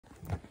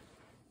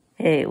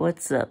Hey,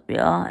 what's up,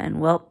 y'all?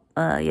 And well,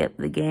 yep,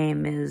 the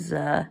game is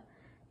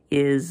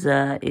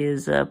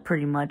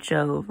pretty much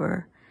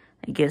over.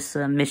 I guess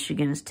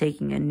Michigan is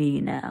taking a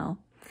knee now.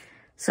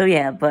 So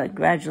yeah, but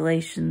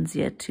congratulations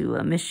yet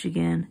to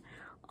Michigan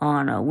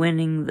on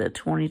winning the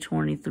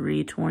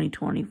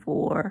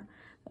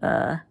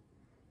 2023-2024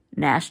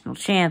 national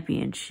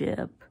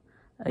championship.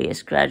 I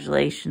guess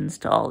congratulations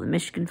to all the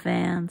Michigan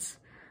fans,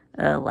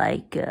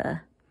 like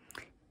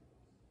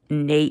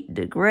Nate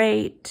the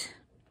Great.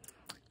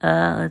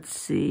 Let's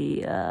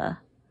see,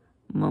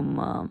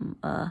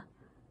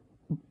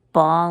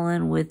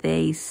 Ballin' with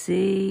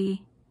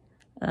AC,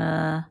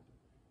 and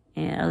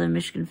other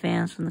Michigan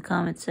fans from the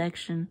comment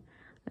section.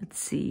 Let's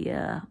see,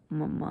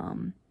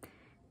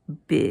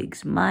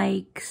 Biggs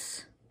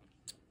Mikes.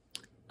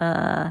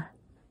 Yeah,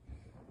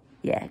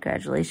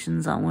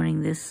 congratulations on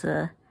winning this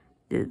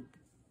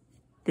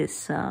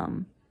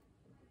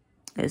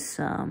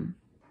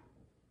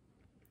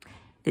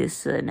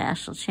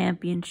national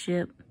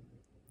championship.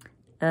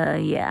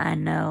 Yeah, I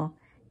know.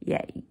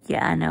 Yeah,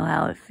 I know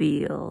how it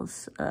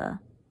feels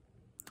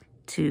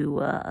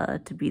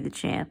to be the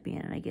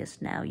champion, and I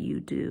guess now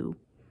you do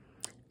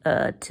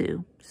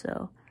too.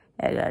 So,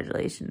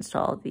 congratulations to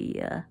all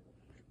the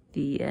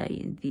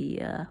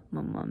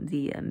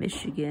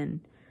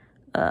Michigan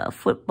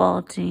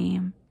football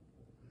team.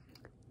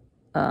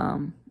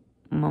 Even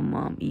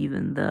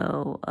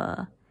though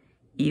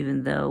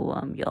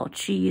y'all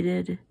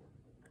cheated,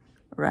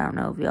 or I don't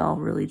know if y'all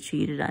really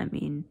cheated. I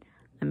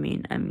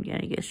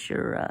guess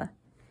your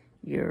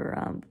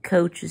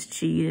coaches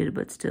cheated,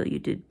 but still you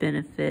did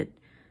benefit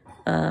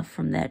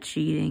from that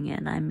cheating.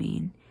 And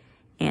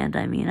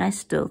I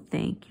still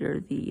think you're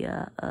the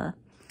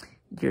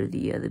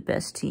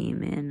best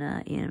team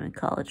in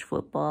college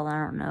football.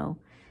 I don't know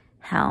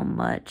how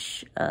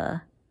much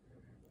the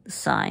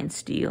sign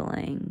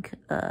stealing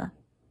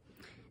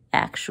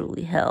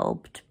actually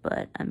helped,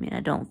 but I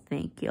don't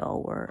think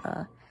y'all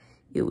were.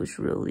 It was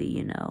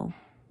really,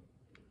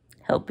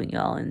 helping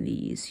y'all in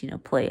these,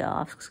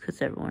 playoffs,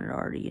 because everyone had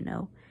already,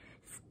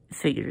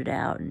 figured it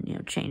out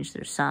and, changed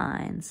their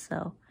signs.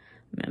 So,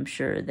 I'm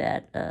sure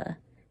that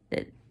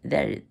it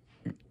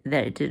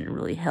didn't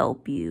really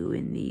help you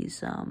in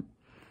these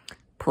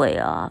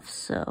playoffs.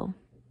 So,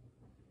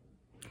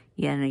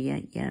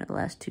 the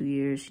last 2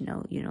 years,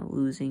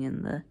 losing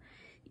in the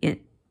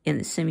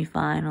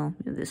semifinal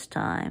this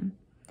time,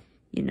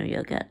 you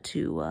got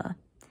to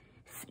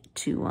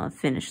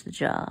finish the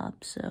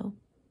job. So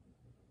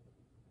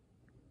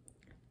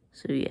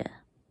yeah.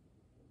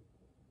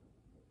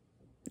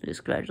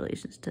 Just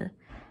congratulations to,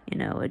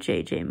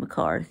 J.J.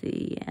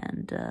 McCarthy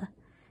and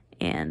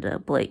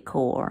Blake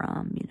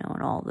Corum,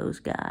 and all those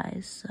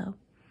guys. So,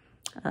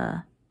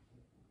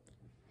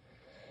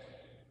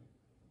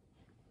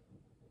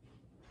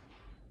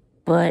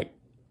 but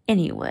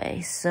anyway,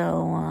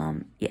 so,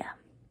 yeah.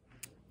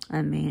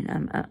 I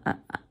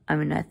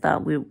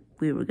thought we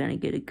were gonna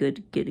get a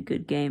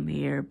good game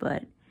here,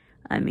 but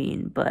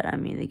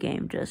the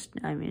game just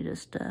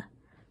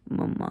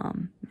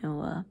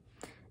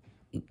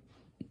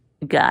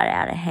got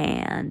out of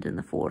hand in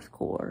the fourth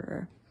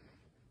quarter.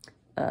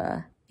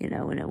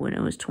 When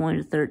it was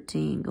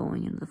 20-13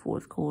 going into the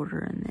fourth quarter,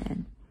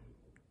 and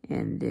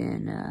then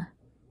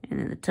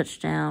the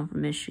touchdown for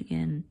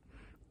Michigan,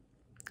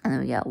 and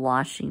then we got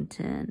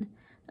Washington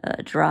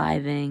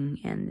driving,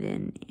 and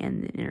then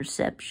the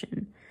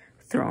interception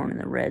thrown in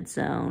the red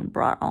zone,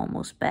 brought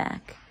almost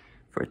back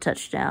for a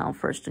touchdown,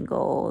 1st and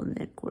goal, and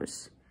then, of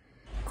course,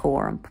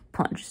 Corum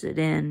punches it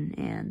in,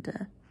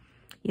 and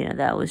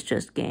that was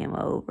just game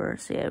over.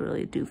 So yeah, I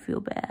really do feel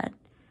bad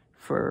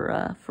for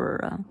of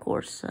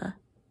course,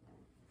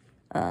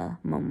 Michael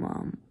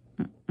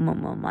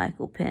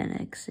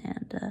Penix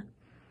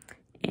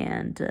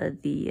and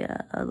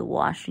the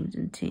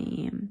Washington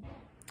team,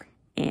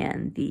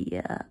 and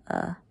the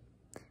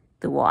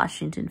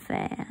Washington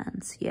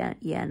fans. Yeah,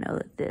 I know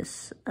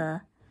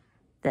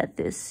that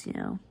this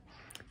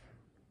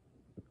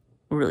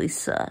really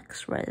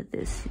sucks, right? That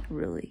this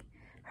really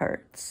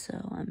hurts. So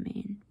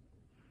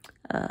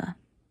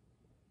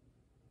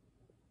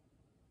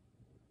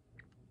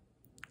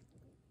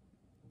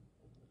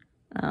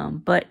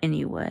but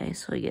anyway,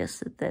 so I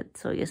guess that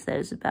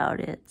is about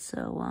it.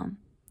 So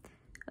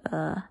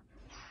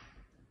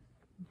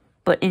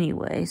but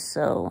anyway,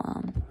 so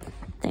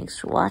thanks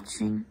for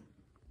watching,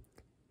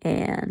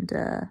 and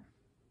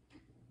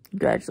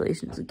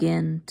congratulations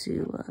again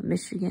to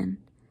Michigan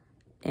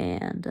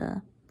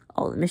and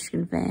all the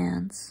Michigan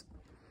fans,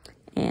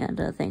 and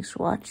thanks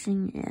for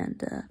watching,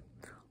 and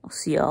I'll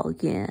see y'all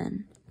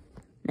again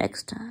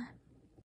next time.